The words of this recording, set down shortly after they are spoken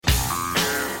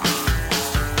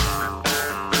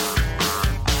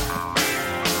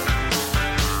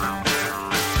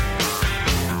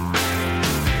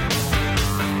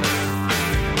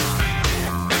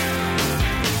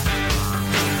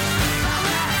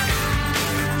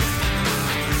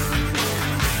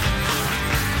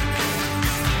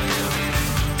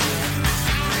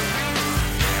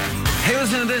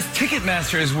Listen to this.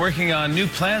 Ticketmaster is working on new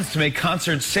plans to make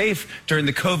concerts safe during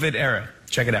the COVID era.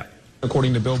 Check it out.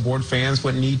 According to Billboard, fans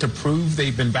would need to prove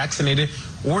they've been vaccinated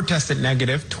or tested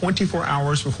negative 24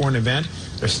 hours before an event.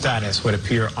 Their status would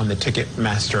appear on the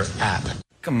Ticketmaster app.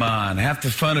 Come on. Half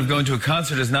the fun of going to a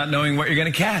concert is not knowing what you're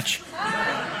going to catch.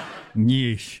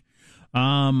 Yeesh.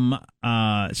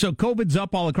 So COVID's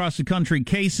up all across the country.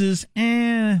 Cases,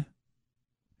 it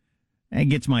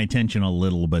gets my attention a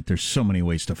little, but there's so many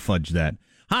ways to fudge that.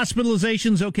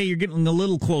 Hospitalizations, okay, you're getting a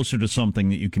little closer to something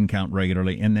that you can count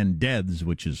regularly. And then deaths,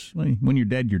 which is, when you're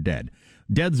dead, you're dead.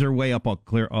 Deaths are way up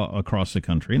across the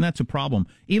country, and that's a problem.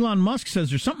 Elon Musk says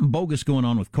there's something bogus going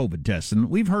on with COVID tests. And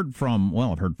we've heard from,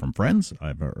 I've heard from friends.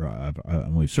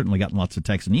 We've certainly gotten lots of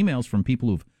texts and emails from people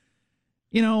who've,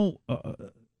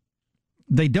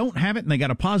 they don't have it and they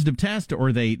got a positive test,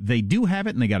 or they do have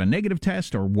it and they got a negative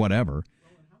test, or whatever.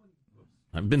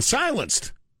 I've been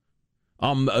silenced.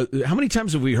 How many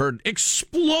times have we heard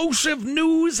explosive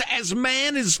news as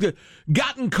man has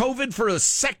gotten COVID for a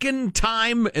second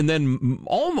time, and then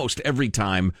almost every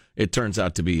time it turns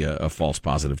out to be a false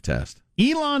positive test?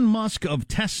 Elon Musk of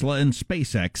Tesla and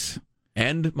SpaceX.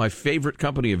 And my favorite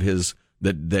company of his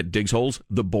that digs holes,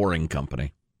 The Boring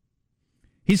Company.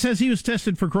 He says he was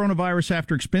tested for coronavirus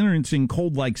after experiencing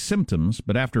cold-like symptoms,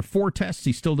 but after 4 tests,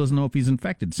 he still doesn't know if he's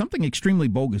infected. Something extremely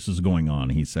bogus is going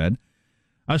on, he said.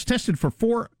 I was tested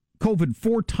for COVID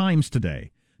 4 times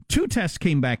today. 2 tests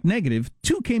came back negative,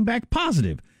 2 came back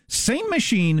positive. Same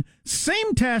machine,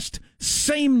 same test,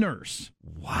 same nurse.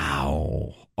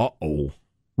 Wow. Uh-oh.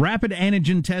 Rapid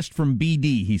antigen test from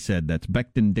BD, he said. That's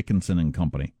Becton Dickinson and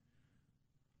Company.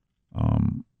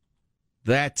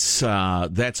 That's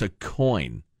a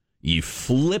coin. You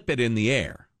flip it in the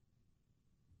air.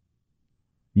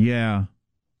 Yeah.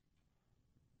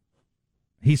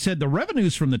 He said the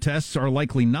revenues from the tests are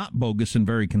likely not bogus and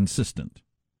very consistent.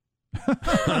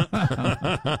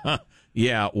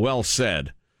 Yeah, well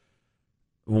said.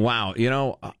 Wow, in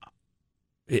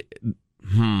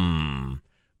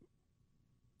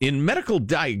medical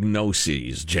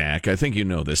diagnoses, Jack, I think you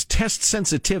know this, test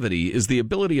sensitivity is the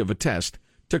ability of a test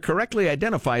to correctly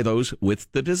identify those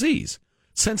with the disease.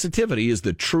 Sensitivity is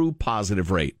the true positive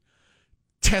rate.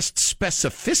 Test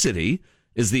specificity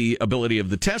is the ability of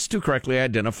the test to correctly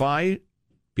identify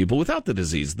people without the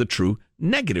disease, the true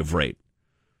negative rate.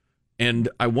 And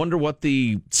I wonder what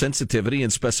the sensitivity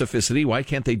and specificity, why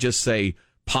can't they just say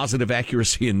positive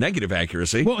accuracy and negative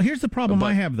accuracy? Well, here's the problem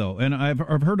I have, though, and I've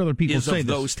heard other people say of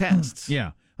this. Those tests.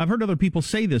 Yeah. I've heard other people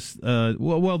say this.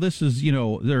 This is,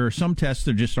 there are some tests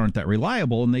that just aren't that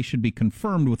reliable, and they should be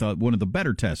confirmed with one of the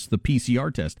better tests, the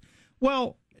PCR test.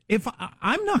 Well, if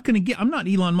I'm not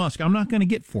Elon Musk, I'm not going to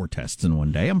get 4 tests in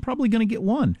one day. I'm probably going to get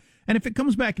 1. And if it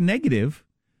comes back negative,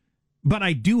 but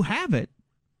I do have it,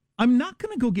 I'm not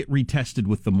going to go get retested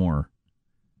with the more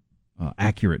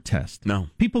accurate test. No.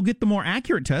 People get the more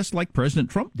accurate test like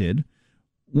President Trump did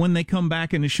when they come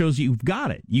back and it shows you've got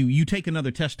it. You take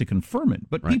another test to confirm it.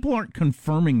 But people aren't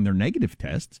confirming their negative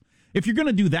tests. If you're going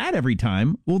to do that every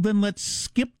time, well, then let's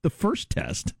skip the first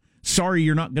test. Sorry,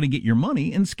 you're not going to get your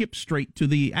money, and skip straight to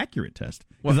the accurate test.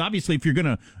 Because obviously, if you're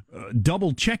going to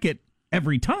double check it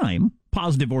every time,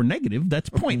 positive or negative, that's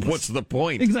pointless. What's the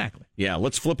point? Exactly. Yeah,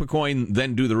 let's flip a coin,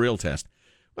 then do the real test.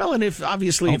 Well, and if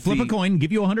flip a coin,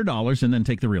 give you $100, and then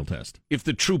take the real test. If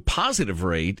the true positive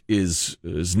rate is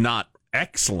not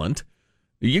excellent,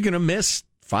 you're going to miss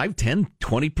 5, 10,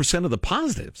 20% of the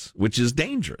positives, which is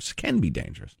dangerous, can be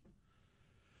dangerous.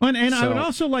 And I would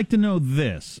also like to know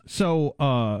this. So,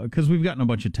 because we've gotten a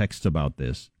bunch of texts about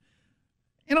this.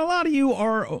 And a lot of you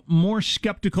are more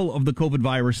skeptical of the COVID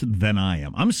virus than I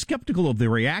am. I'm skeptical of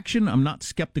the reaction. I'm not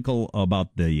skeptical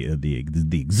about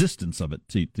the existence of it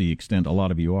to the extent a lot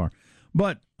of you are.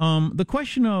 But the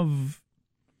question of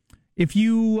if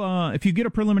you get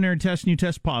a preliminary test and you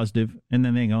test positive, and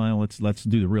then they go, well, let's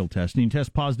do the real test, and you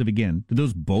test positive again, do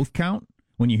those both count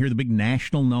when you hear the big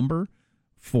national number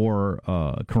for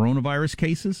coronavirus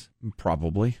cases?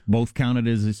 Probably. Both counted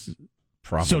as...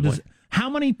 Probably. So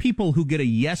how many people who get a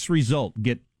yes result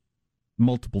get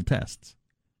multiple tests?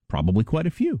 Probably quite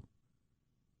a few.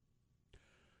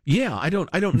 Yeah, I don't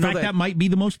In know fact, that might be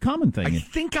the most common thing. I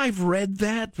think I've read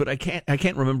that, but I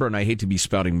can't remember, and I hate to be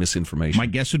spouting misinformation. My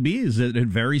guess would be is that it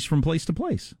varies from place to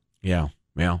place. Yeah.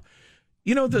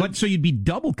 But so you'd be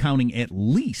double counting at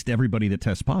least everybody that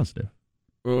tests positive.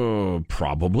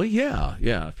 Probably, yeah.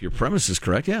 If your premise is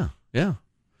correct, yeah. The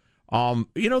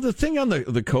thing on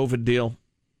the COVID deal,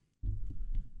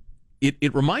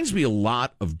 it reminds me a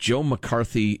lot of Joe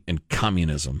McCarthy and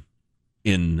communism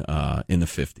in the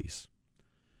 50s.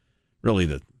 Really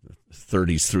the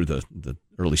 30s through the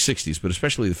early 60s, but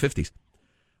especially the 50s.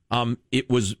 It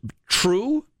was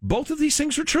true. Both of these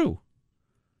things are true.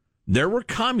 There were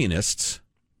communists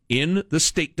in the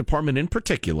State Department in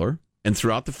particular, and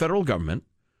throughout the federal government.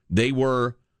 They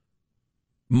were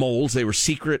moles. They were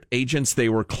secret agents. They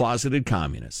were closeted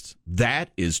communists. That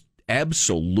is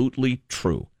absolutely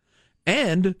true.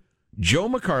 And Joe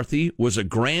McCarthy was a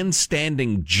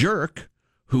grandstanding jerk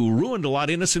who ruined a lot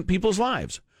of innocent people's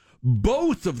lives.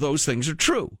 Both of those things are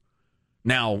true.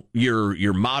 Now,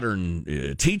 your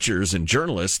modern teachers and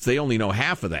journalists, they only know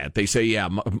half of that. They say, yeah,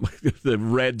 the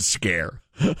Red Scare,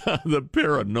 the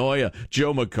paranoia,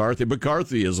 Joe McCarthy,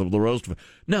 McCarthyism, the roast.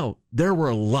 No, there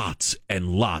were lots and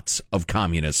lots of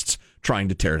communists trying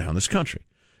to tear down this country.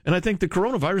 And I think the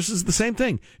coronavirus is the same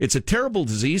thing. It's a terrible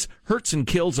disease, hurts and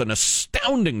kills an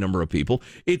astounding number of people.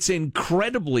 It's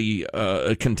incredibly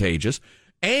contagious,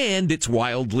 and it's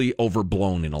wildly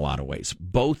overblown in a lot of ways.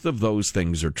 Both of those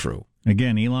things are true.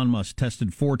 Again, Elon Musk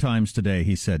tested 4 times today.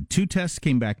 He said 2 tests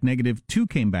came back negative, 2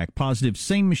 came back positive,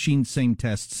 same machine, same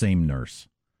test, same nurse.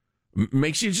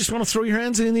 Makes you just want to throw your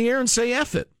hands in the air and say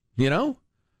F it, you know?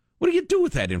 What do you do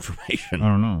with that information? I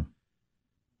don't know.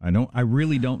 I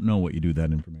really don't know what you do with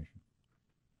that information.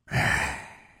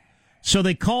 So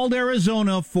they called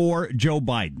Arizona for Joe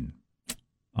Biden.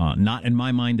 Not in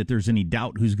my mind that there's any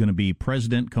doubt who's going to be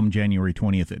president come January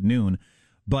 20th at noon.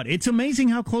 But it's amazing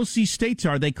how close these states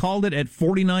are. They called it at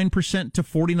 49% to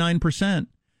 49%.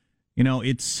 You know,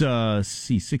 it's,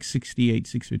 668,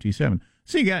 657.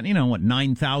 So you got,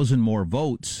 9,000 more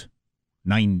votes.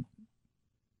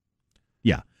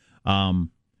 Yeah. So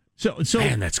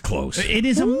man, that's close. It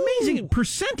is amazing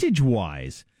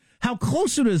percentage-wise how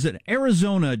close it is at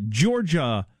Arizona,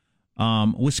 Georgia,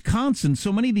 Wisconsin,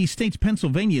 so many of these states,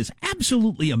 Pennsylvania is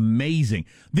absolutely amazing.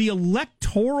 The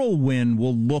electoral win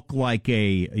will look like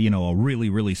a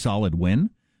really, really solid win,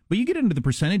 but you get into the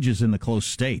percentages in the close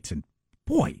states, and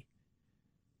boy,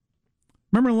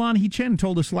 remember Lanhee Chen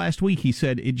told us last week, he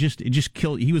said it just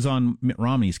killed, he was on Mitt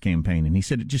Romney's campaign, and he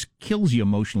said it just kills you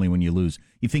emotionally when you lose.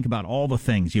 You think about all the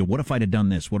things, what if I'd have done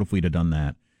this? What if we'd have done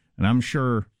that? And I'm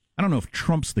sure, I don't know if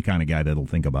Trump's the kind of guy that'll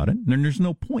think about it, and there's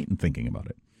no point in thinking about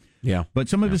it. Yeah. But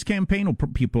some of his campaign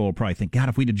people will probably think, God,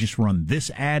 if we'd have just run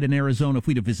this ad in Arizona, if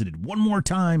we'd have visited one more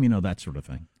time, that sort of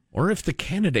thing. Or if the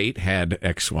candidate had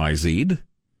XYZ'd,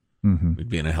 we'd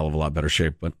be in a hell of a lot better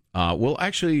shape. But we'll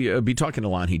actually be talking to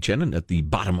Lanhee Chen at the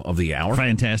bottom of the hour.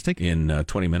 Fantastic. In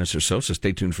 20 minutes or so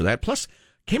stay tuned for that. Plus,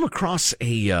 came across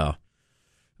a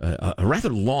rather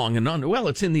long and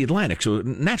it's in the Atlantic, so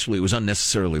naturally it was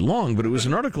unnecessarily long, but it was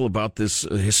an article about this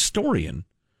historian.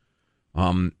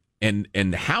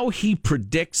 And how he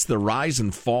predicts the rise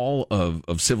and fall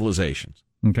of civilizations.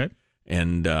 Okay.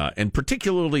 And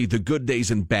particularly the good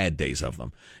days and bad days of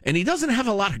them. And he doesn't have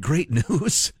a lot of great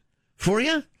news for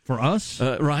you. For us?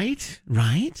 Right.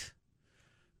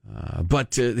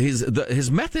 But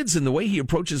his methods and the way he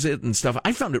approaches it and stuff,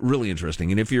 I found it really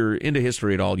interesting. And if you're into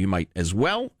history at all, you might as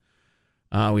well.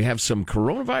 We have some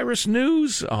coronavirus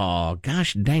news. Oh,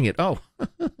 gosh dang it. Oh,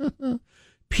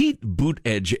 Pete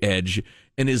Buttigieg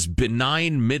and his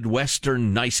benign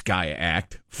Midwestern nice guy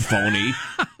act, phony.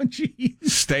 Oh,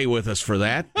 stay with us for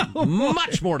that.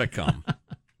 Much more to come.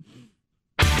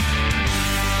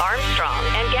 Armstrong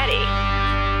and Getty.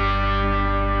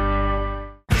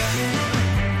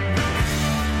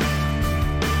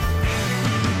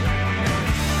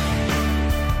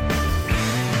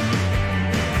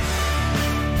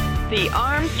 The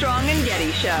Armstrong and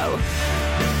Getty Show.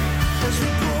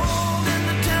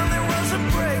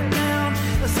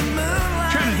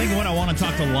 Trying to think of what I want to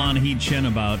talk to Lanhee Chen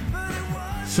about.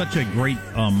 Such a great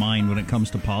mind when it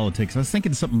comes to politics. I was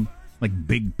thinking something like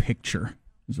big picture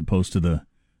as opposed to the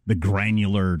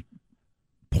granular,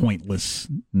 pointless,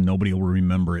 nobody will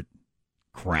remember it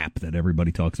crap that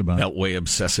everybody talks about. Beltway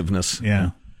obsessiveness. Yeah.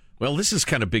 Well, this is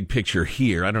kind of big picture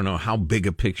here. I don't know how big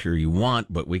a picture you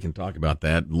want, but we can talk about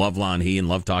that. Love Lanhee and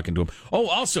love talking to him. Oh,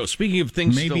 also, speaking of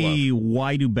things maybe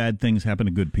why do bad things happen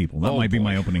to good people? That might be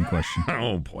my opening question.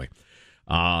 Oh, boy.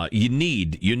 You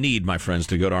need, my friends,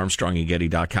 to go to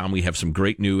ArmstrongandGetty.com. We have some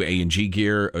great new A&G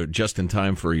gear just in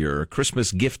time for your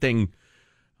Christmas gifting,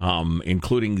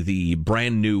 including the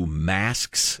brand new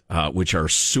masks, which are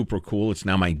super cool. It's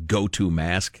now my go-to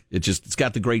mask. It's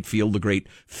got the great feel, the great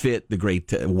fit, the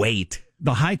great weight.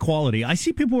 The high quality. I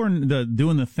see people are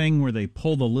doing the thing where they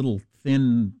pull the little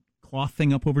thin cloth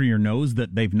thing up over your nose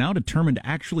that they've now determined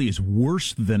actually is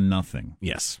worse than nothing.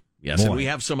 Yes. Boy. And we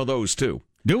have some of those, too.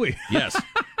 Do we? Yes.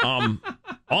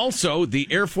 Also, the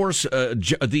Air Force,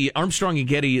 the Armstrong and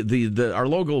Getty, our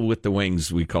logo with the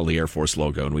wings, we call the Air Force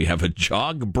logo, and we have a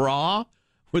jog bra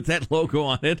with that logo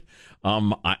on it.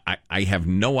 I have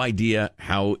no idea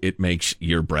how it makes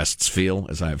your breasts feel,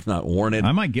 as I have not worn it.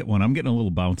 I might get one. I'm getting a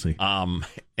little bouncy.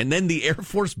 And then the Air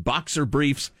Force boxer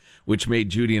briefs, which made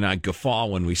Judy and I guffaw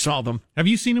when we saw them. Have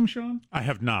you seen them, Sean? I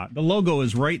have not. The logo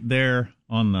is right there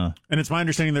on the... And it's my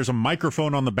understanding there's a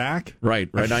microphone on the back. Right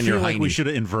on your I feel like hiney. we should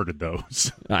have inverted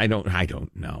those. I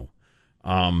don't know.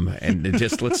 And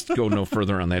just let's go no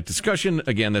further on that discussion.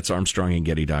 Again, that's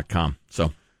ArmstrongandGetty.com.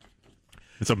 So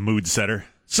it's a mood setter.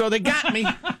 So they got me.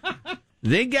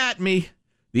 They got me.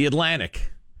 The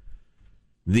Atlantic.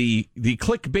 The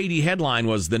clickbaity headline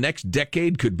was, "The next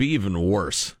decade could be even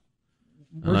worse."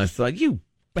 And I thought,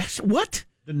 what?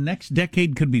 The next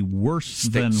decade could be worse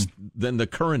than the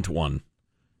current one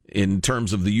in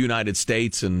terms of the United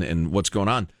States and what's going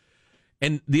on.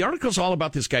 And the article's all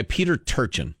about this guy, Peter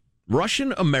Turchin,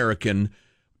 Russian-American,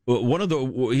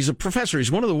 he's a professor.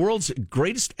 He's one of the world's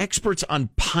greatest experts on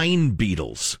pine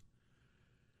beetles.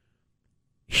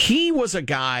 He was a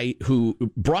guy who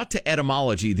brought to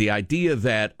etymology the idea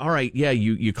that, all right, yeah,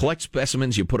 you collect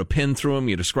specimens, you put a pin through them,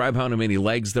 you describe how many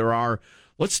legs there are.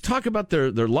 Let's talk about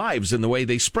their lives and the way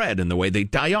they spread and the way they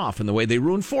die off and the way they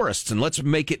ruin forests, and let's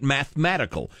make it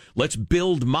mathematical. Let's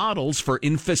build models for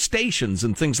infestations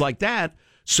and things like that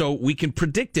so we can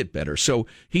predict it better. So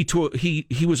he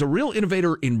was a real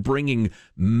innovator in bringing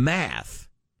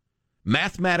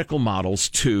mathematical models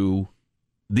to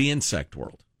the insect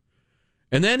world.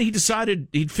 And then he decided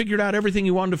he'd figured out everything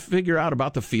he wanted to figure out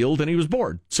about the field, and he was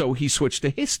bored. So he switched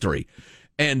to history.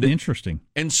 And interesting.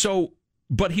 And so,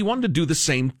 but he wanted to do the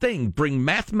same thing, bring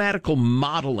mathematical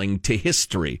modeling to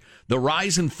history, the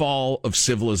rise and fall of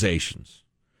civilizations,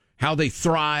 how they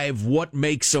thrive, what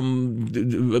makes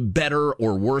them better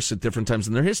or worse at different times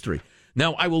in their history.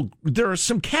 Now, there are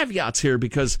some caveats here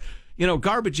because,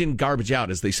 garbage in, garbage out,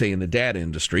 as they say in the data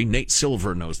industry. Nate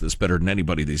Silver knows this better than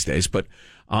anybody these days, but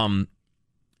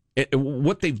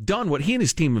what they've done, what he and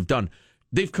his team have done,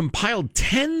 they've compiled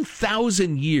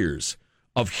 10,000 years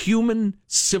of human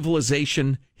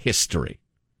civilization history,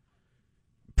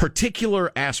 particular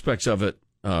aspects of it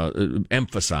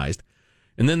emphasized,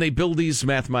 and then they build these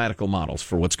mathematical models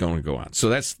for what's going to go on. So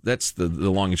that's the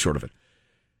long and short of it.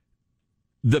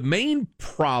 The main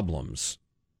problems,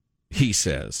 he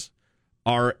says,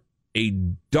 are a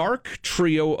dark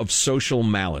trio of social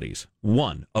maladies.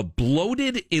 One, a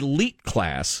bloated elite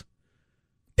class,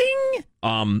 ding,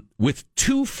 with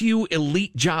too few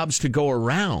elite jobs to go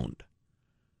around.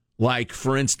 Like,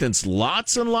 for instance,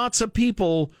 lots and lots of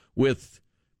people with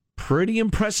pretty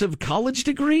impressive college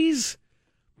degrees,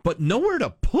 but nowhere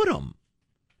to put them.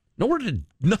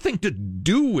 Nothing to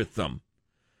do with them.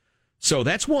 So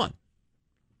that's one.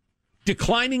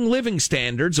 Declining living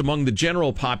standards among the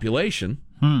general population.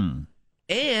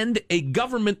 And a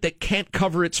government that can't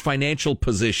cover its financial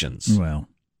positions. Well.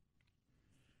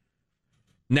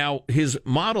 Now, his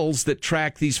models that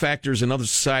track these factors in other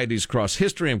societies across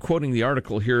history, I'm quoting the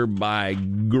article here by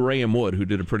Graham Wood, who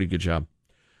did a pretty good job.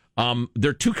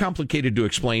 They're too complicated to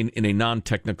explain in a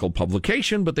non-technical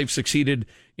publication, but they've succeeded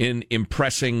in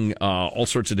impressing all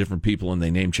sorts of different people, and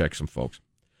they name-check some folks.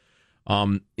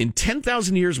 In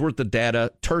 10,000 years worth of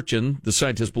data, Turchin, the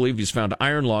scientist, believes he's found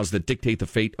iron laws that dictate the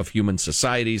fate of human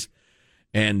societies.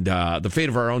 And the fate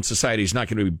of our own society is not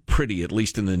going to be pretty, at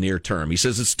least in the near term. He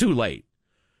says it's too late.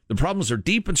 The problems are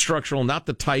deep and structural, not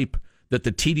the type that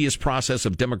the tedious process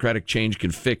of democratic change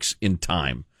can fix in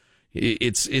time.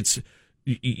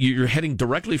 You're heading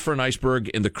directly for an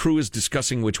iceberg, and the crew is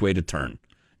discussing which way to turn.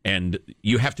 And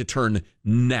you have to turn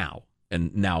now.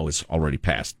 And now is already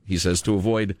past, he says, to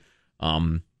avoid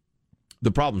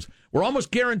the problems. We're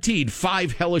almost guaranteed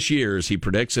 5 hellish years, he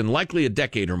predicts, and likely a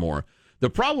decade or more. The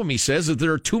problem, he says, is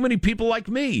there are too many people like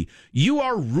me. You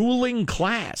are ruling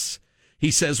class, he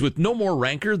says, with no more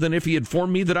rancor than if he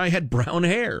informed me that I had brown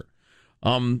hair.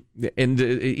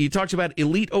 He talks about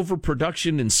elite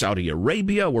overproduction in Saudi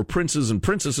Arabia, where princes and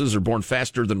princesses are born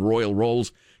faster than royal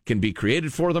roles can be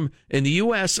created for them. In the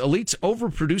U.S., elites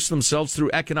overproduce themselves through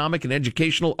economic and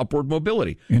educational upward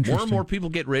mobility. More and more people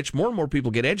get rich, more and more people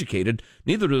get educated.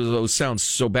 Neither of those sound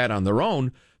so bad on their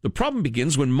own. The problem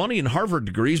begins when money and Harvard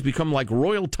degrees become like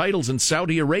royal titles in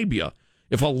Saudi Arabia.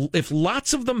 If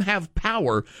lots of them have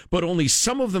power, but only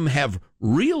some of them have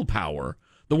real power,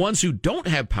 the ones who don't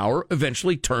have power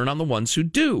eventually turn on the ones who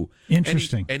do.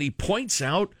 Interesting. And he points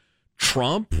out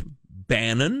Trump,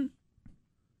 Bannon,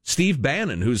 Steve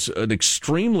Bannon, who's an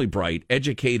extremely bright,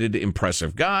 educated,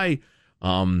 impressive guy,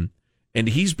 and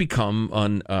he's become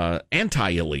an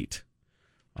anti-elite.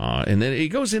 And then he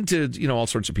goes into, all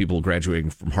sorts of people graduating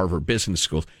from Harvard business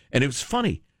schools. And it was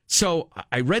funny. So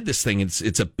I read this thing.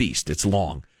 It's a beast. It's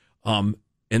long.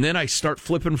 And then I start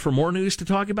flipping for more news to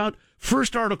talk about.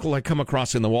 First article I come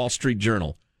across in the Wall Street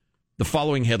Journal, the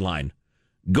following headline: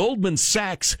 Goldman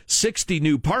Sachs' 60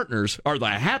 new partners are the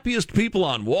happiest people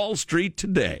on Wall Street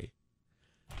today.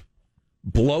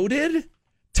 Bloated,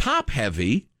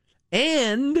 top-heavy,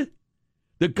 and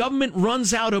the government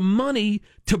runs out of money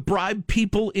to bribe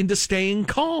people into staying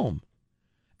calm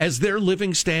as their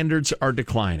living standards are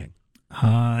declining.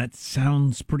 That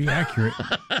sounds pretty accurate.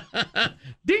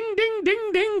 Ding, ding,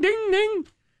 ding, ding, ding, ding.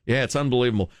 Yeah, it's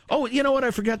unbelievable. Oh, you know what?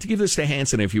 I forgot to give this to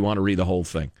Hanson if you want to read the whole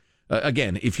thing.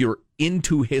 Again, if you're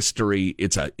into history,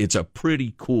 it's a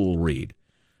pretty cool read.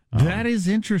 That is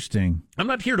interesting. I'm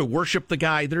not here to worship the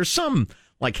guy. There's some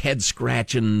like head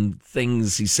scratching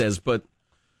things he says, but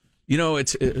you know,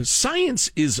 it's science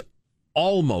is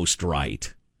almost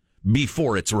right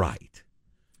before it's right.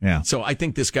 Yeah. So I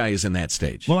think this guy is in that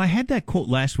stage. Well, I had that quote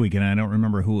last week, and I don't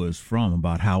remember who it was from,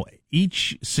 about how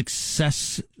each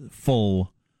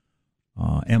successful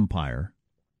empire,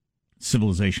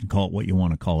 civilization, call it what you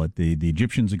want to call it, the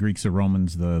Egyptians, the Greeks, the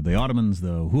Romans, the Ottomans,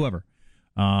 the whoever,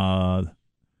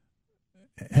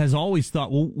 has always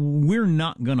thought, well, we're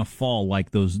not going to fall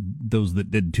like those that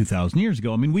did 2,000 years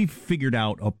ago. I mean, we've figured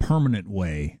out a permanent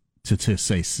way to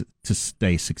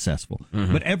stay successful.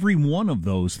 Mm-hmm. But every one of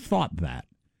those thought that.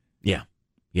 Yeah.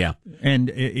 Yeah.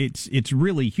 And it's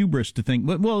really hubris to think,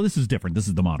 well, this is different. This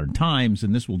is the modern times,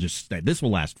 and this will just stay. This will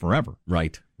last forever.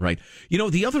 Right, right. You know,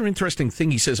 the other interesting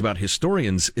thing he says about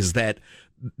historians is that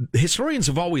historians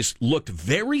have always looked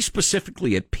very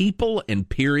specifically at people and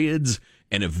periods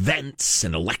and events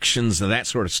and elections and that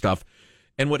sort of stuff.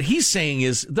 And what he's saying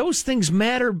is those things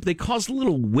matter. They cause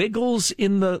little wiggles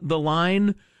in the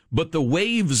line, but the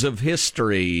waves of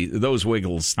history, those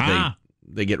wiggles,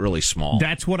 they get really small.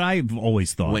 That's what I've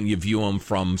always thought. When you view them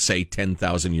from, say,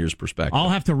 10,000 years perspective. I'll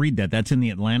have to read that. That's in the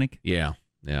Atlantic? Yeah,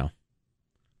 yeah.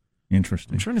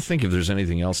 Interesting. I'm trying to think if there's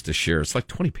anything else to share. It's like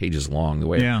 20 pages long, the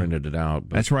way I printed it out.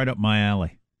 But that's right up my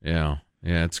alley. Yeah,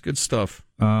 it's good stuff.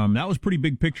 That was pretty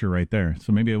big picture right there.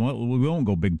 So maybe we won't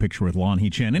go big picture with Lan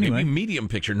He-Chen anyway. Maybe medium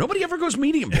picture. Nobody ever goes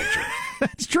medium picture.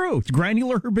 That's true. It's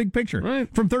granular or big picture. Right.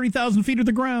 From 30,000 feet of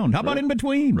the ground. How about in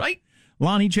between? Right.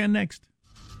 Lan He-Chen next.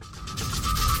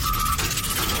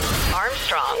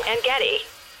 Armstrong and Getty.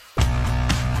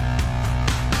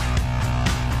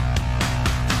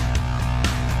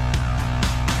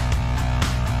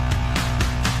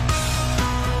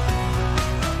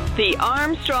 The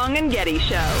Armstrong and Getty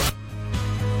Show.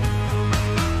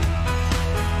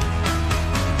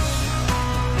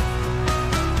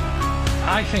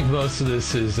 I think most of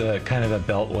this is kind of a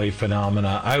beltway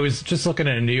phenomena. I was just looking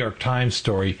at a New York Times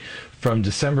story from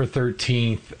December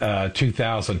 13th,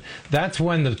 2000. That's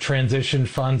when the transition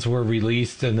funds were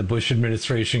released and the Bush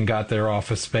administration got their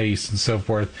office space and so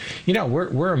forth. You know,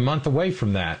 we're a month away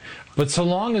from that. But so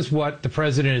long as what the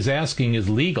president is asking is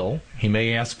legal, he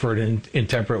may ask for it in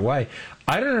intemperate way.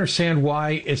 I don't understand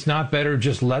why it's not better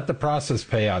just let the process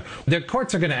pay out. The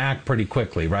courts are going to act pretty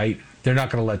quickly, right? They're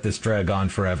not going to let this drag on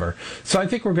forever. So I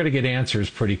think we're going to get answers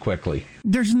pretty quickly.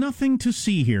 There's nothing to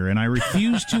see here, and I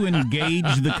refuse to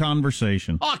engage the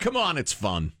conversation. Oh, come on, it's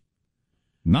fun.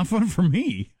 Not fun for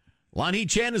me. Lan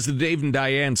He-Chen is the Dave and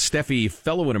Diane Steffi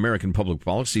Fellow in American Public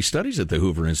Policy Studies at the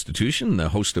Hoover Institution, the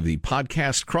host of the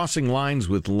podcast Crossing Lines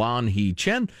with Lan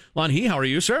He-Chen. Lan He, how are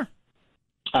you, sir?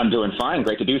 I'm doing fine.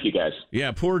 Great to be with you guys.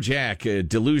 Yeah, poor Jack,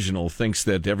 delusional, thinks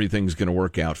that everything's going to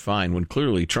work out fine when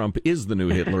clearly Trump is the new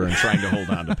Hitler and trying to hold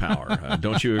on to power.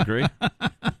 Don't you agree?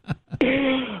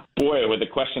 Boy, with a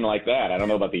question like that, I don't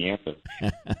know about the answer.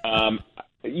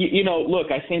 You know,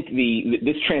 look, I think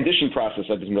this transition process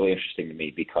has been really interesting to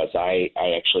me because I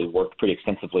actually worked pretty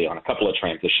extensively on a couple of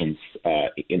transitions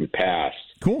in the past.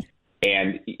 Cool.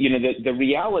 And, you know, the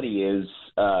reality is,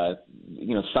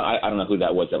 you know, I don't know who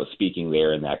that was speaking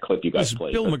there in that clip you guys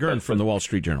played. Bill McGurn from the Wall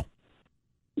Street Journal.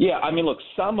 Yeah, I mean, look,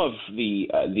 some of the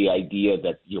idea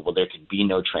that, you know, well, there can be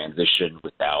no transition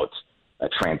without a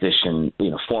transition, you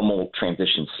know, formal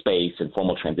transition space and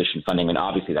formal transition funding. And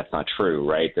obviously that's not true,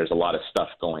 right? There's a lot of stuff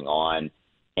going on,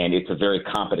 and it's a very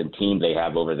competent team they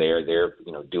have over there. They're,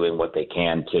 you know, doing what they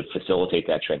can to facilitate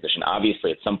that transition.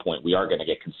 Obviously, at some point, we are going to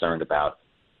get concerned about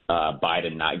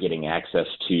Biden not getting access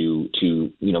to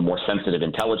you know, more sensitive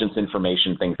intelligence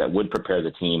information, things that would prepare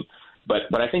the team.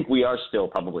 But I think we are still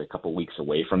probably a couple weeks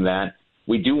away from that.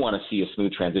 We do want to see a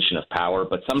smooth transition of power,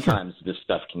 but sometimes this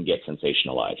stuff can get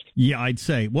sensationalized. Yeah, I'd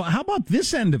say. Well, how about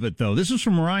this end of it, though? This is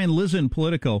from Ryan Lizza in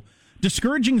Politico.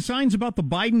 Discouraging signs about the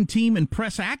Biden team and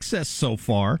press access so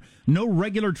far. No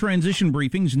regular transition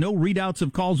briefings, no readouts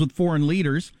of calls with foreign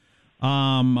leaders.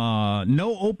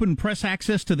 No open press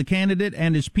access to the candidate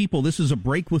and his people. This is a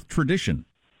break with tradition.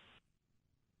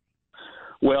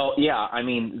 Well, yeah, I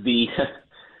mean,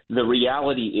 the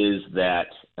reality is that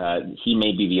he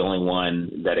may be the only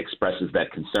one that expresses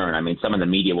that concern. I mean, some of the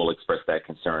media will express that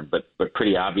concern, but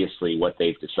pretty obviously what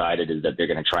they've decided is that they're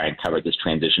going to try and cover this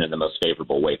transition in the most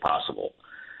favorable way possible.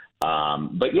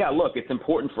 But yeah, look, it's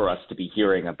important for us to be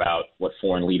hearing about what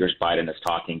foreign leaders Biden is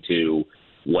talking to,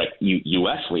 what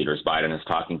U.S. leaders Biden is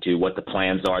talking to, what the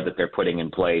plans are that they're putting in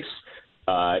place.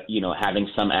 Having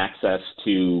some access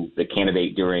to the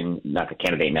candidate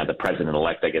the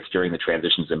president-elect, I guess, during the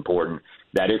transition is important.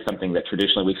 That is something that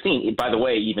traditionally we've seen. By the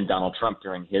way, even Donald Trump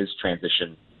during his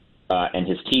transition and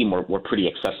his team were pretty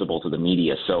accessible to the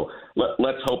media. So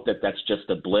let's hope that that's just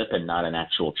a blip and not an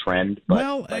actual trend.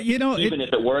 But, even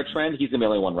if it were a trend, he's the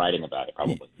only one writing about it,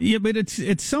 probably. Yeah, but it's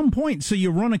at some point. So you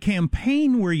run a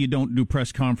campaign where you don't do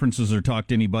press conferences or talk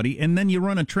to anybody, and then you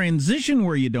run a transition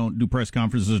where you don't do press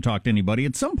conferences or talk to anybody.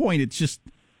 At some point, it's just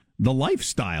the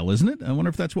lifestyle, isn't it? I wonder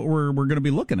if that's what we're going to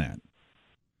be looking at.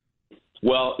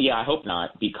 Well, yeah, I hope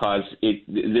not, because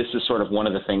this is sort of one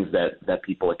of the things that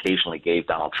people occasionally gave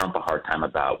Donald Trump a hard time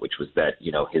about, which was that,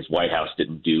 his White House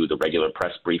didn't do the regular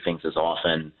press briefings as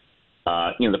often.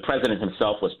 The president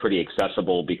himself was pretty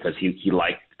accessible because he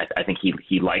likes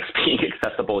being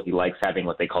accessible. He likes having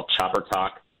what they call chopper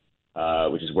talk,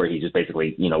 which is where he just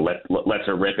basically, lets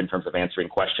her rip in terms of answering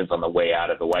questions on the way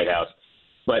out of the White House.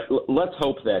 But let's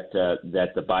hope that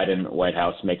the Biden White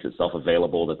House makes itself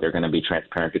available, that they're going to be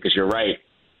transparent, because you're right.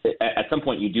 At some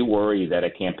point, you do worry that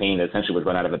a campaign that essentially was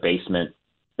run out of a basement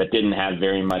that didn't have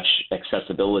very much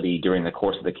accessibility during the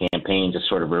course of the campaign just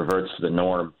sort of reverts to the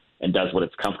norm and does what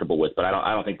it's comfortable with. But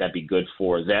I don't think that'd be good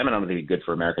for them, and I don't think it'd be good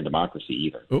for American democracy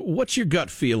either. What's your gut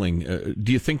feeling?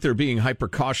 Do you think they're being hyper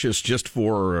cautious just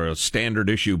for standard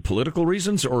issue political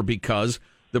reasons, or because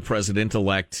the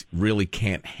president-elect really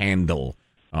can't handle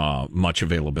much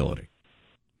availability?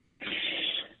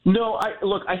 No,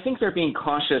 I think they're being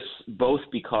cautious both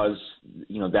because,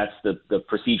 that's the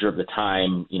procedure of the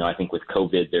time. I think with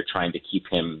COVID, they're trying to keep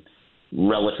him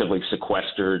relatively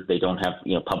sequestered. They don't have,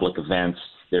 public events.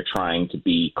 They're trying to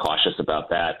be cautious about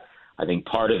that. I think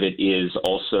part of it is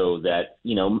also that,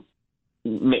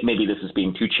 maybe this is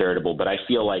being too charitable, but I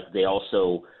feel like they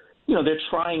also, they're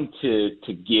trying to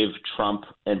give Trump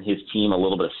and his team a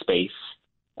little bit of space.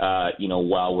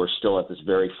 While we're still at this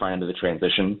very front end of the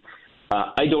transition.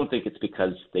 I don't think it's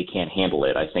because they can't handle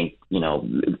it. I think,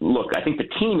 I think the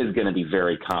team is going to be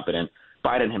very competent.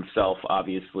 Biden himself,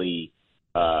 obviously,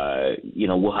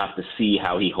 we'll have to see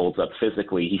how he holds up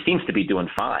physically. He seems to be doing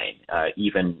fine,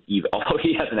 even although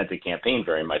he hasn't had to campaign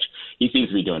very much. He seems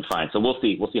to be doing fine. So we'll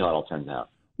see. We'll see how it all turns out.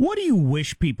 What do you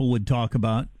wish people would talk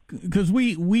about? Because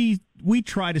we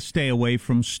try to stay away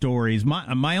from stories.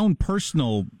 My own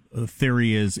personal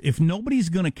theory is, if nobody's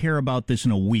going to care about this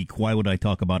in a week, why would I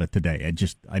talk about it today?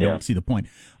 I don't see the point.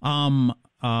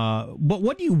 But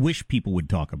what do you wish people would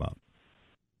talk about?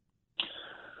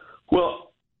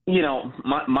 Well,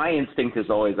 my instinct is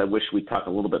always, I wish we'd talk a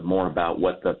little bit more about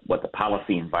what the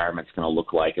policy environment's going to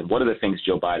look like, and what are the things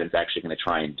Joe Biden's actually going to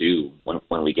try and do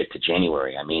when we get to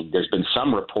January. I mean, there's been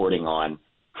some reporting on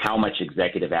how much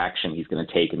executive action he's going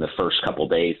to take in the first couple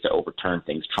days to overturn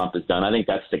things Trump has done. I think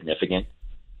that's significant.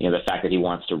 The fact that he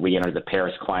wants to re-enter the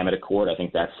Paris Climate Accord, I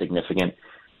think that's significant.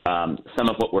 Some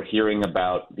of what we're hearing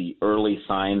about the early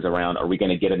signs around, are we going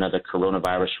to get another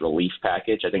coronavirus relief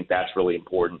package? I think that's really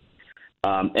important.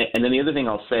 And then the other thing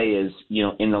I'll say is,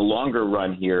 in the longer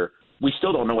run here, we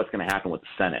still don't know what's going to happen with the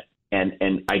Senate.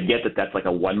 And I get that that's like a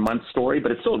 1-month story,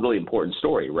 but it's still a really important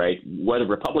story, right? Whether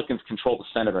Republicans control the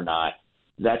Senate or not,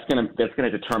 that's going to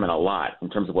determine a lot in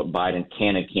terms of what Biden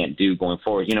can and can't do going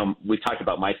forward. We've talked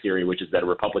about my theory, which is that a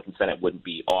Republican Senate wouldn't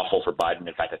be awful for Biden.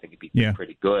 In fact, I think it'd be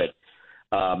pretty good.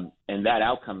 And that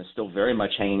outcome is still very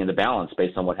much hanging in the balance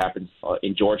based on what happens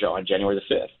in Georgia on January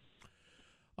the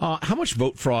 5th. How much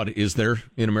vote fraud is there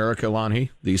in America, Lanhi,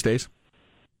 these days?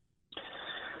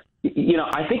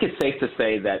 I think it's safe to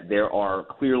say that there are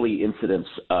clearly incidents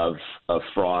of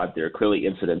fraud. There are clearly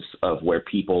incidents of where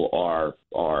people are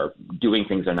doing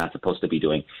things they're not supposed to be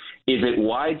doing. Is it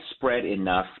widespread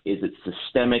enough? Is it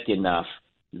systemic enough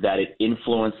that it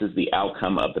influences the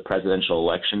outcome of the presidential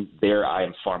election? There, I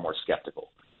am far more skeptical,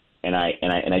 and I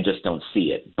just don't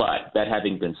see it. But that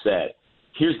having been said,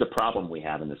 here's the problem we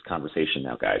have in this conversation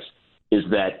now, guys, is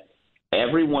that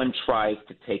everyone tries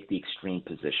to take the extreme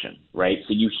position, right?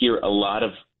 So you hear a lot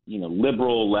of,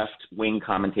 liberal left-wing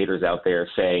commentators out there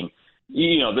saying,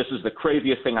 this is the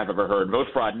craziest thing I've ever heard. Vote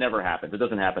fraud never happens. It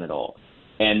doesn't happen at all.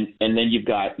 And then you've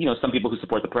got, some people who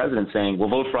support the president saying, well,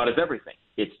 vote fraud is everything.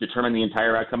 It's determined the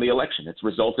entire outcome of the election. It's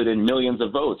resulted in millions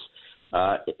of votes.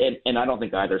 And I don't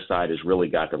think either side has really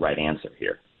got the right answer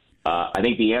here. I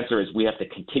think the answer is we have to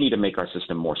continue to make our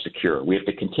system more secure. We have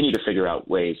to continue to figure out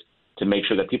ways to make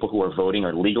sure that people who are voting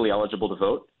are legally eligible to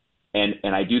vote. And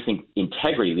I do think the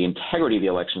integrity of the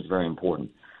election is very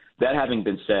important. That having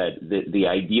been said, the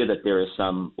idea that there is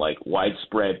some like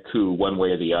widespread coup one way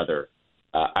or the other,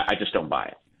 I just don't buy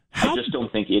it. I just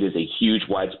don't think it is a huge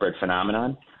widespread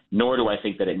phenomenon, nor do I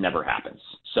think that it never happens.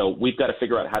 So we've got to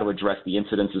figure out how to address the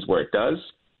incidences where it does,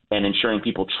 and ensuring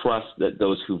people trust that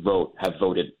those who vote have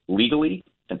voted legally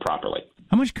and properly.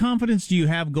 How much confidence do you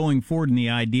have going forward in the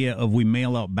idea of we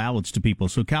mail out ballots to people?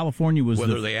 So California was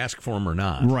whether they ask for them or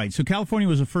not, right? So California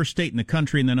was the first state in the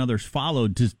country, and then others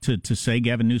followed to say.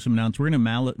 Gavin Newsom announced we're going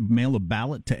to mail a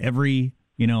ballot to every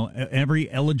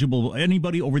eligible,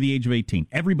 anybody over the age of 18.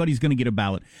 Everybody's going to get a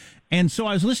ballot. And so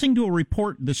I was listening to a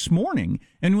report this morning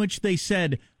in which they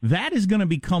said that is going to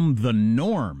become the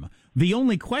norm. The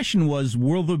only question was,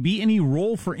 will there be any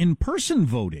role for in-person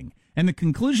voting? And the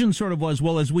conclusion sort of was,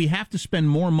 well, as we have to spend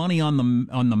more money on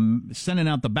the sending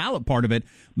out the ballot part of it,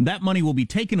 that money will be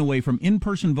taken away from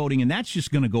in-person voting, and that's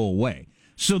just going to go away.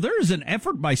 So there is an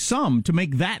effort by some to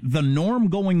make that the norm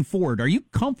going forward. Are you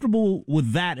comfortable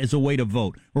with that as a way to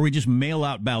vote, or we just mail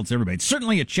out ballots to everybody? It's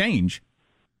certainly a change.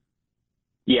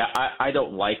 Yeah, I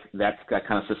don't like that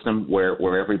kind of system where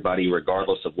everybody,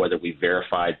 regardless of whether we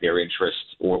verified their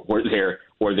interests or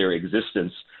their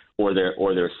existence or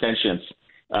their sentience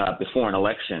before an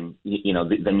election,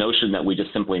 the notion that we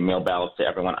just simply mail ballots to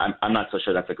everyone, I'm not so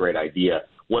sure that's a great idea.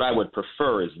 What I would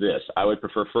prefer is this. I would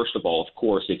prefer, first of all, of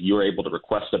course, if you're able to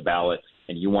request a ballot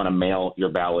and you want to mail your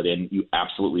ballot in, you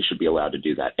absolutely should be allowed to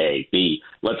do that, A. B,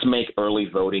 let's make early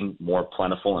voting more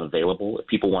plentiful and available. If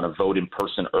people want to vote in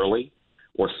person early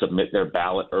or submit their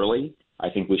ballot early, I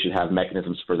think we should have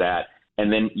mechanisms for that.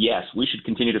 And then, yes, we should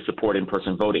continue to support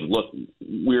in-person voting. Look,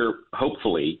 we're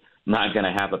hopefully not going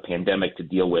to have a pandemic to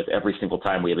deal with every single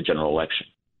time we have a general election.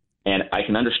 And I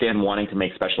can understand wanting to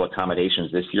make special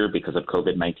accommodations this year because of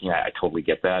COVID-19. I totally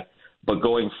get that. But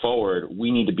going forward,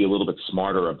 we need to be a little bit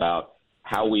smarter about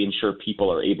how we ensure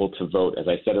people are able to vote, as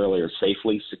I said earlier,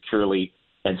 safely, securely,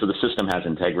 and so the system has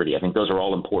integrity. I think those are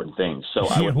all important things. So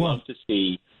I'd love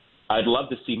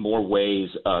to see more ways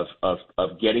of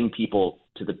getting people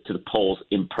to the polls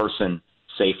in person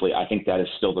safely. I think that is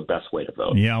still the best way to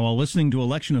vote. Yeah, well, listening to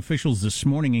election officials this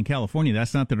morning in California,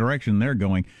 that's not the direction they're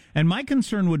going. And my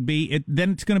concern would be,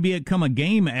 then it's going to become a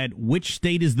game at which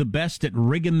state is the best at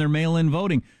rigging their mail-in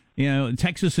voting.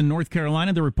 Texas and North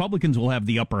Carolina, the Republicans will have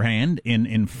the upper hand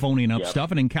in phoning up stuff,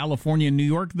 and in California and New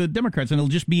York, the Democrats. And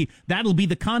that'll be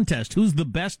the contest. Who's the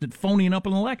best at phoning up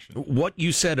an election? What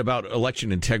you said about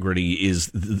election integrity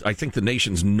is, I think, the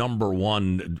nation's number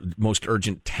one most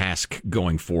urgent task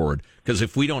going forward. Because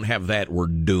if we don't have that, we're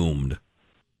doomed.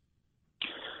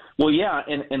 Well, yeah,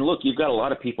 and look, you've got a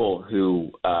lot of people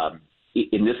who,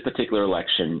 in this particular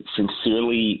election,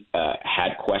 sincerely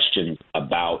had questions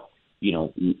about,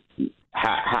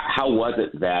 how was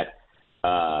it that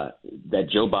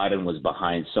Joe Biden was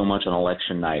behind so much on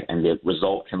election night and the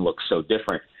result can look so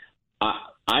different?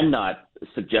 I'm not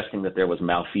suggesting that there was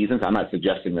malfeasance. I'm not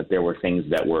suggesting that there were things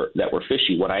that were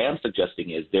fishy. What I am suggesting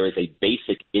is there is a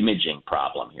basic imaging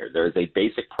problem here. There is a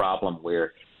basic problem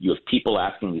where you have people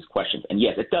asking these questions. And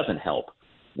yes, it doesn't help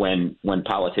when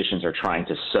politicians are trying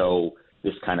to sow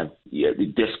this kind of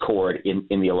discord in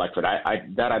the electorate.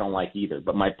 I don't like either.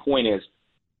 But my point is,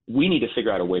 we need to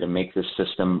figure out a way to make this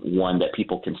system one that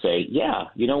people can say, yeah,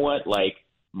 you know what, like,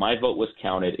 my vote was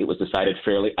counted. It was decided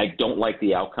fairly. I don't like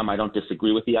the outcome. I don't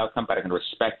disagree with the outcome, but I can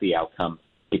respect the outcome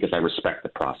because I respect the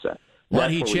process. That's where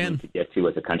we need to get to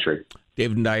as a country.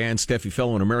 David and Diane Steffi,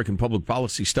 Fellow in American Public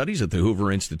Policy Studies at the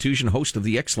Hoover Institution, host of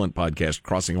the excellent podcast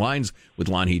Crossing Lines with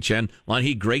Lanhee Chen.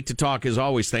 Lanhee, great to talk as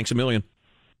always. Thanks a million.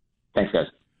 Thanks, guys.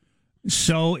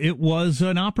 So it was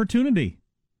an opportunity.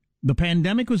 The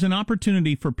pandemic was an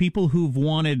opportunity for people who've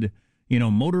wanted,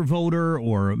 motor voter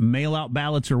or mail-out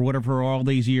ballots or whatever all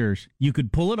these years. You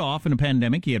could pull it off in a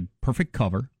pandemic. You had perfect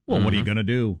cover. Well, what are you going to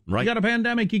do? Right. You got a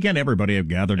pandemic. You can't everybody have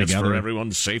gathered together. It's for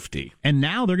everyone's safety. And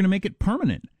now they're going to make it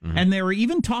permanent. Mm-hmm. And they were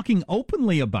even talking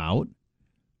openly about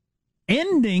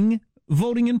ending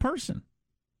voting in person.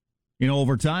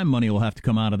 Over time, money will have to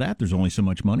come out of that. There's only so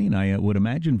much money, and I would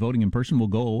imagine voting in person will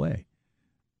go away.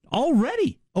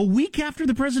 Already, a week after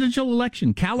the presidential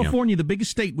election, California, the biggest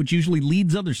state, which usually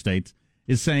leads other states,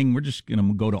 is saying we're just going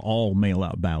to go to all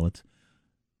mail-out ballots.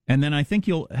 And then I think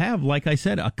you'll have, like I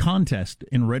said, a contest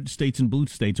in red states and blue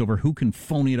states over who can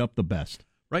phone it up the best.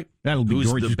 Right. That'll be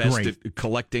Who's the best great. At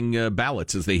collecting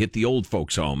ballots as they hit the old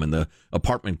folks' home and the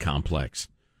apartment complex?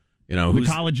 The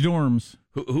college dorms.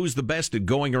 Who's the best at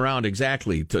going around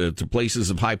exactly to places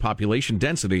of high population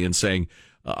density and saying,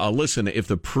 listen, if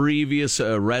the previous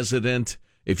resident,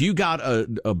 if you got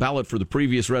a ballot for the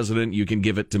previous resident, you can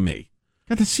give it to me.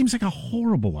 God, that seems like a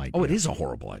horrible idea. Oh, it is a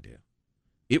horrible idea.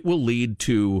 It will lead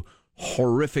to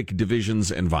horrific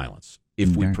divisions and violence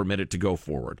if we permit it to go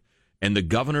forward. And the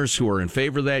governors who are in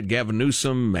favor of that, Gavin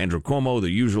Newsom, Andrew Cuomo, the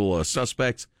usual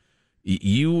suspects,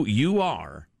 you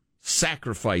are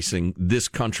sacrificing this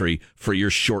country for your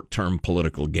short-term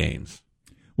political gains.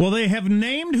 Well, they have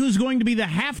named who's going to be the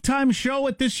halftime show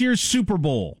at this year's Super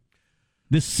Bowl.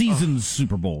 This season's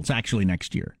Super Bowl. It's actually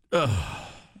next year.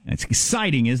 It's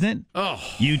exciting, isn't it?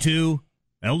 U2,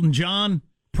 Elton John,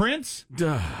 Prince,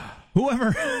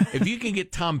 whoever. If you can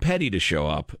get Tom Petty to show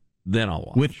up, then I'll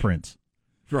watch. With Prince.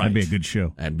 Right. That'd be a good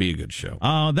show. That'd be a good show.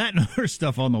 That and other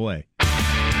stuff on the way.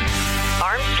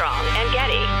 Armstrong and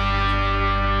Getty.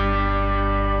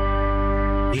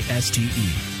 ASTE.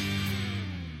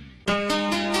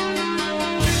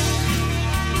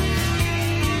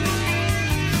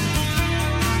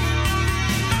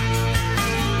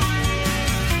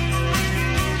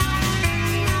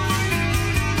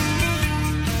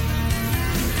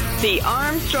 The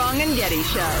Armstrong and Getty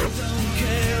Show. I don't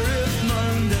care if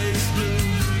Monday's blue,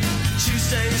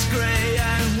 Tuesday's gray,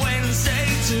 and Wednesday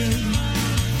too.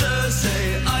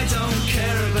 Thursday, I don't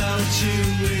care about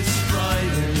you. It's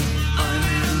Friday, I'm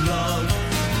in love.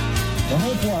 The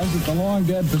hope was that the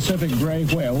long-dead Pacific gray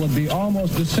whale would be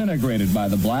almost disintegrated by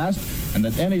the blast, and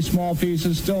that any small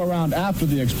pieces still around after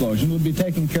the explosion would be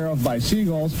taken care of by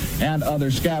seagulls and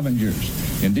other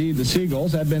scavengers. Indeed, the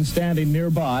seagulls had been standing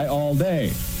nearby all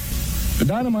day. The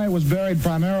dynamite was buried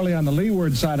primarily on the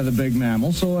leeward side of the big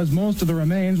mammal, so as most of the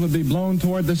remains would be blown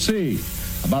toward the sea.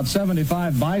 About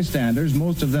 75 bystanders,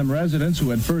 most of them residents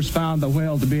who had first found the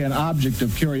whale to be an object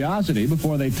of curiosity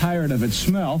before they tired of its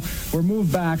smell, were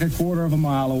moved back a quarter of a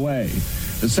mile away.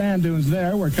 The sand dunes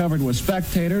there were covered with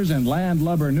spectators and land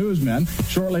lubber newsmen,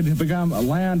 shortly to become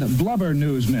land blubber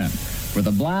newsmen, for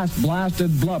the blast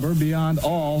blasted blubber beyond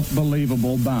all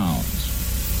believable bounds.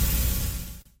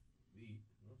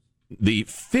 The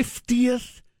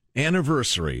 50th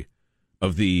anniversary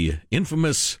of the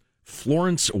infamous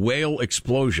Florence whale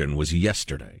explosion was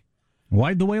yesterday.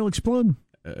 Why'd the whale explode?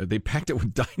 They packed it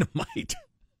with dynamite.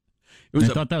 I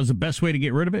thought that was the best way to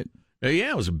get rid of it?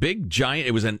 Yeah, it was a big, giant,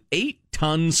 it was an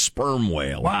 8-ton sperm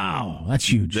whale. Wow,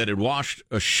 that's huge. That had washed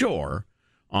ashore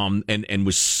and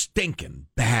was stinking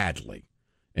badly.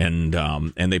 And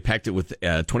they packed it with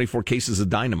 24 cases of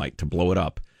dynamite to blow it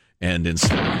up. And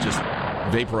instead of just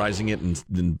vaporizing it and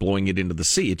then blowing it into the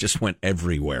sea, it just went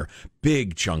everywhere.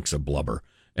 Big chunks of blubber.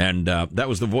 And that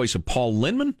was the voice of Paul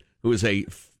Lindman, who is a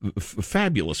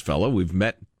fabulous fellow. We've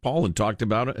met Paul and talked to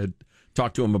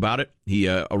him about it. He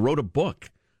wrote a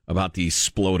book about the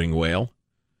exploding whale.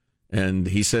 And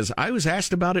he says, I was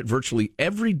asked about it virtually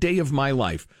every day of my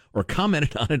life, or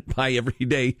commented on it by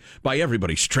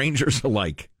everybody, strangers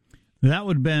alike. That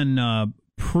would have been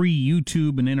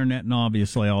pre-YouTube and internet and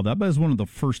obviously all that, but it was one of the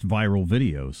first viral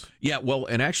videos. Yeah, well,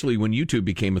 and actually when YouTube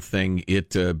became a thing,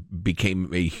 it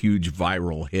became a huge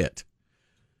viral hit.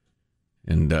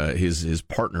 And his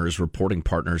reporting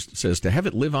partner, says to have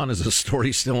it live on as a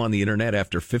story still on the internet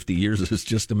after 50 years is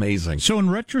just amazing. So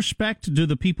in retrospect, do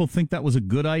the people think that was a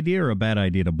good idea or a bad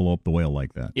idea to blow up the whale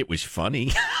like that? It was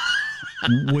funny.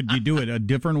 Would you do it a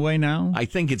different way now? I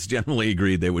think it's generally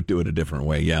agreed they would do it a different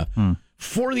way, yeah.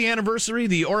 For the anniversary,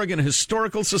 the Oregon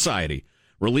Historical Society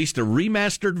released a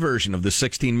remastered version of the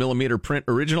 16-millimeter print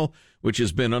original, which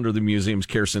has been under the museum's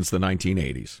care since the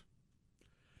 1980s.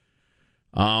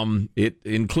 It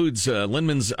includes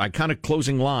Lindman's iconic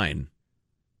closing line,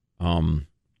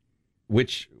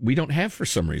 which we don't have for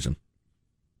some reason.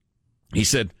 He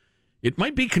said, it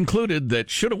might be concluded that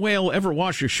should a whale ever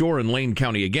wash ashore in Lane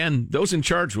County again, those in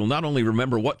charge will not only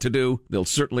remember what to do, they'll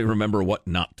certainly remember what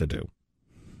not to do.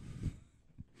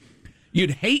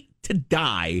 You'd hate to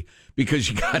die because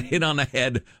you got hit on the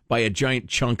head by a giant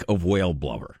chunk of whale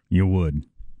blubber. You would.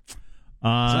 It's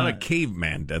not a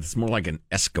caveman death. It's more like an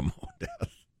Eskimo death.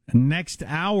 Next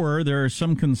hour, there are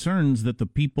some concerns that the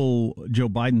people Joe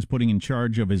Biden's putting in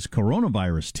charge of his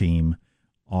coronavirus team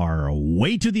are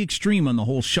way to the extreme on the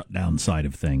whole shutdown side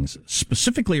of things,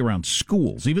 specifically around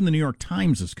schools. Even the New York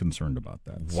Times is concerned about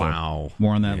that. Wow. So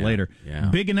more on that later. Yeah.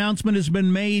 Big announcement has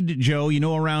been made, Joe. You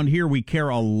know, around here we care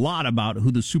a lot about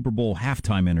who the Super Bowl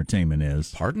halftime entertainment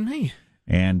is. Pardon me?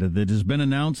 And it has been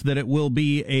announced that it will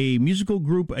be a musical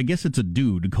group. I guess it's a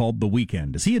dude called The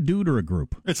Weeknd. Is he a dude or a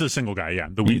group? It's a single guy, yeah.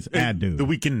 He's a dude. The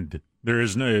Weeknd. There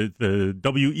is no the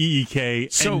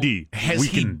WEEKND. So has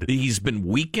he's been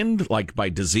weakened like by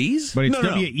disease? But it's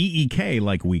WEEK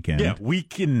like weekend. Yeah,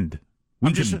 weakened.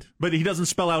 But he doesn't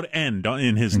spell out end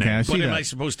in his Okay, I name. see But that. am I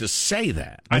supposed to say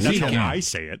that? I That's see how that. I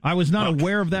say it. I was not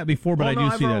aware of that before, but I do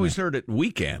I've see that. always heard it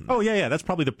weekend. Oh, yeah. That's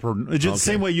probably just the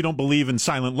same way you don't believe in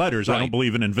silent letters. I don't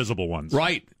believe in invisible ones.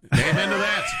 Right. Amen to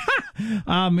that.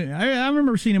 I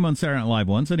remember seeing him on Saturday Night Live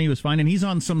once, and he was fine. And he's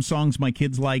on some songs my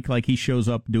kids like he shows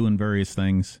up doing various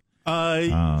things.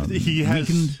 He has...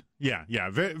 Weekend. Yeah,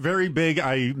 very, very big.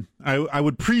 I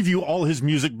would preview all his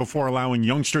music before allowing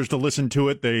youngsters to listen to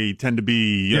it. They tend to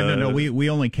be... No. We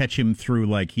only catch him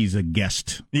through, he's a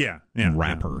guest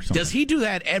rapper or something. Does he do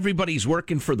that Everybody's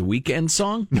Working for the Weekend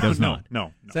song? He does not.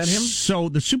 No. Is that him? So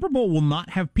the Super Bowl will not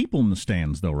have people in the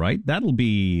stands, though, right? That'll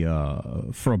be,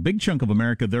 for a big chunk of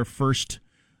America, their first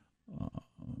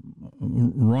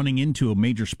running into a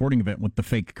major sporting event with the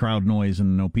fake crowd noise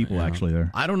and no people actually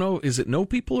there. I don't know. Is it no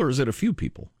people or is it a few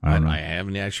people? I don't know. I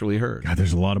haven't actually heard. God,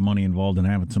 there's a lot of money involved in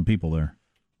having some people there.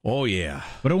 Oh, yeah.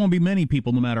 But it won't be many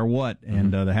people no matter what,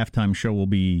 and the halftime show will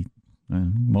be,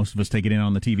 most of us take it in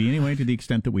on the TV anyway, to the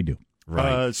extent that we do.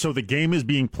 Right. So the game is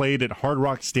being played at Hard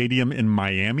Rock Stadium in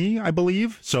Miami, I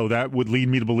believe. So that would lead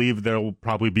me to believe there will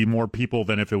probably be more people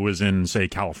than if it was in, say,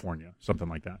 California, something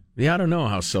like that. Yeah, I don't know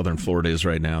how Southern Florida is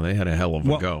right now. They had a hell of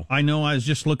a go. I know. I was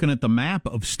just looking at the map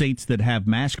of states that have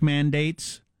mask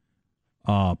mandates,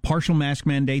 partial mask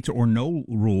mandates, or no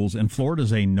rules, and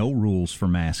Florida's a no rules for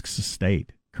masks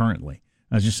state currently.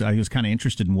 I was kind of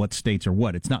interested in what states are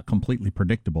what. It's not completely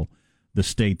predictable. The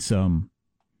states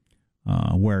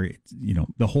where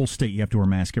the whole state you have to wear a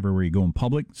mask everywhere you go in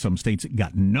public. Some states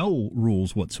got no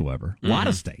rules whatsoever. A lot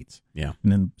of states. Yeah.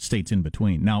 And then states in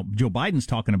between. Now, Joe Biden's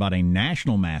talking about a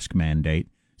national mask mandate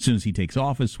as soon as he takes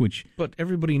office, But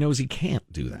everybody knows he can't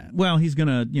do that. Well, he's going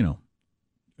to,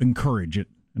 encourage it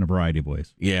in a variety of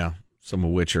ways. Yeah, some of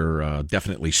which are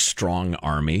definitely strong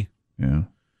army. Yeah.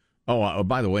 Oh,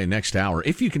 by the way, next hour,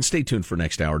 if you can stay tuned for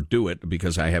next hour, do it,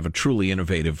 because I have a truly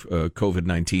innovative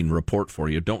COVID-19 report for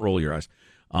you. Don't roll your eyes.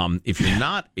 If you're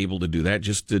not able to do that,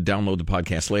 just download the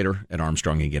podcast later at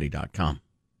ArmstrongandGetty.com.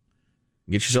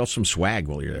 Get yourself some swag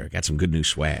while you're there. Got some good new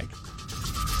swag.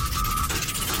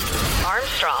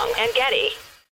 Armstrong and Getty.